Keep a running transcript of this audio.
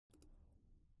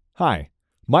Hi,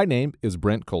 my name is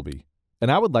Brent Colby,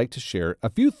 and I would like to share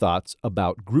a few thoughts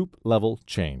about group-level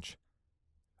change.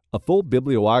 A full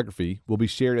bibliography will be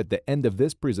shared at the end of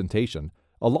this presentation,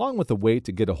 along with a way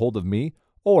to get a hold of me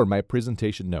or my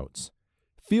presentation notes.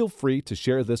 Feel free to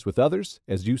share this with others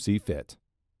as you see fit.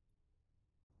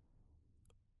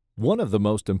 One of the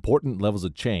most important levels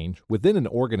of change within an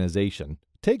organization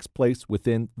takes place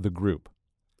within the group.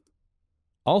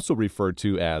 Also referred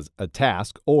to as a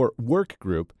task or work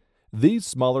group, these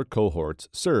smaller cohorts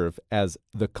serve as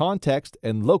the context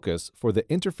and locus for the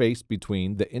interface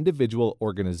between the individual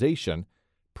organization,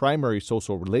 primary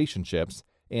social relationships,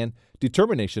 and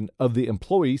determination of the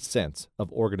employee's sense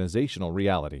of organizational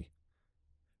reality.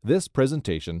 This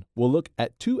presentation will look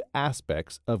at two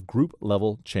aspects of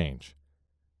group-level change.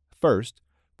 First,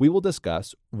 we will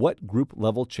discuss what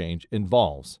group-level change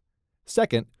involves.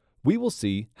 Second, we will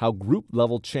see how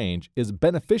group-level change is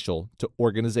beneficial to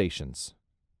organizations.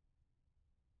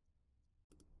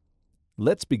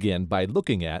 Let's begin by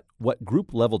looking at what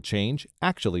group-level change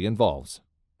actually involves.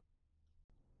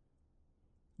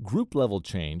 Group-level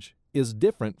change is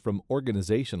different from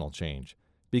organizational change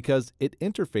because it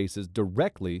interfaces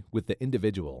directly with the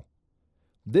individual.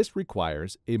 This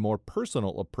requires a more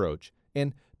personal approach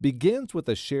and begins with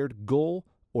a shared goal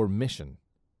or mission.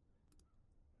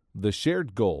 The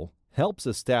shared goal helps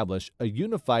establish a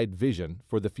unified vision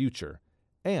for the future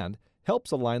and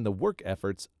helps align the work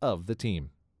efforts of the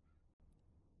team.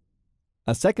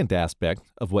 A second aspect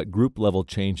of what group-level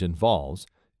change involves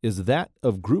is that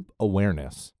of group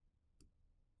awareness.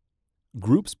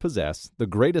 Groups possess the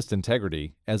greatest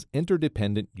integrity as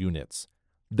interdependent units.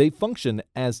 They function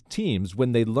as teams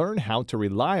when they learn how to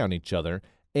rely on each other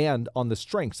and on the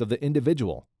strengths of the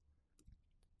individual.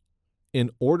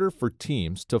 In order for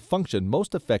teams to function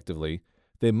most effectively,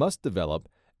 they must develop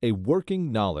a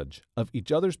working knowledge of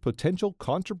each other's potential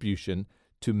contribution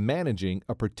to managing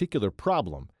a particular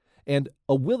problem and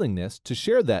a willingness to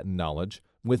share that knowledge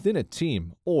within a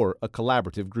team or a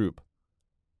collaborative group.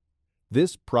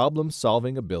 This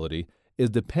problem-solving ability is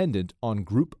dependent on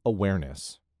group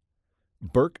awareness.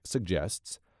 Burke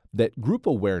suggests that group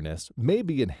awareness may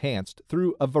be enhanced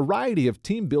through a variety of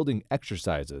team-building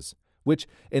exercises, which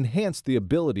enhance the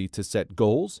ability to set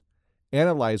goals,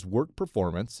 analyze work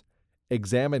performance,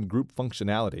 examine group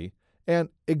functionality, and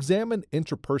examine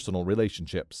interpersonal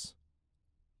relationships.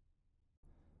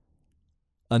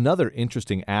 Another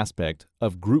interesting aspect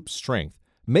of group strength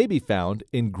may be found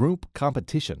in group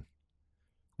competition.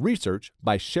 Research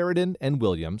by Sheridan and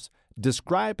Williams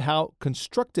describe how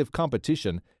constructive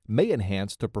competition may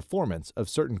enhance the performance of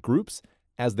certain groups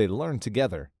as they learn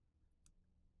together.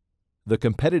 The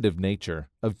competitive nature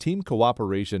of team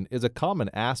cooperation is a common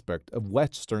aspect of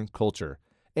Western culture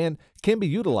and can be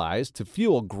utilized to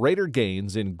fuel greater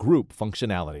gains in group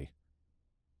functionality.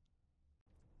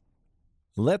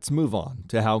 Let's move on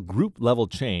to how group-level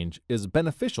change is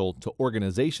beneficial to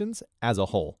organizations as a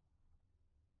whole.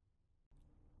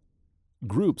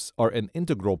 Groups are an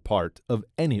integral part of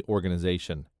any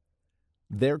organization.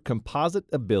 Their composite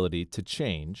ability to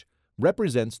change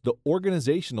represents the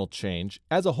organizational change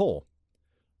as a whole.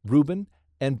 Rubin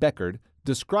and Beckard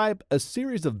describe a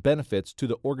series of benefits to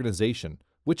the organization,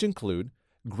 which include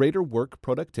greater work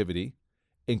productivity,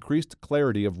 increased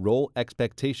clarity of role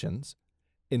expectations,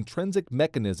 intrinsic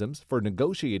mechanisms for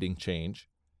negotiating change,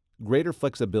 greater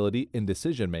flexibility in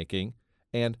decision-making,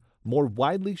 and more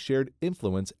widely shared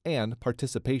influence and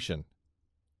participation.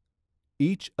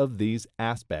 Each of these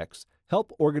aspects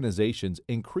help organizations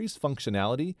increase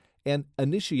functionality and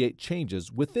initiate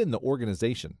changes within the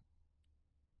organization.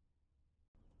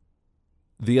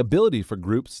 The ability for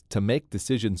groups to make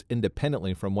decisions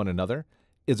independently from one another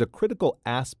is a critical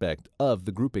aspect of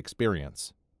the group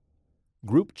experience.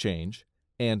 Group change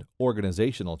and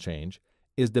organizational change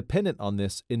is dependent on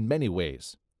this in many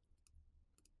ways.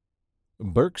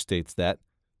 Burke states that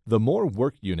the more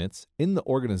work units in the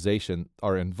organization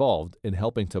are involved in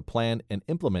helping to plan and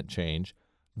implement change,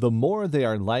 the more they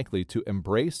are likely to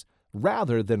embrace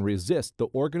rather than resist the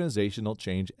organizational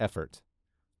change effort.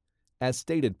 As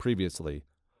stated previously,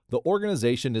 the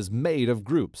organization is made of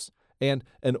groups, and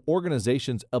an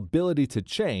organization's ability to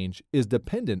change is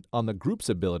dependent on the group's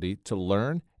ability to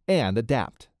learn and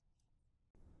adapt.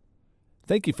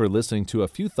 Thank you for listening to a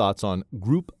few thoughts on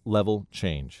group-level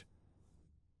change.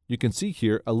 You can see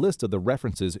here a list of the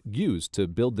references used to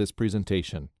build this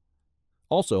presentation.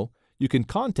 Also, you can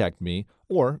contact me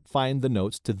or find the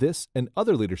notes to this and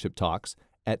other leadership talks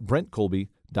at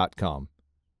brentcolby.com.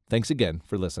 Thanks again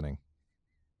for listening.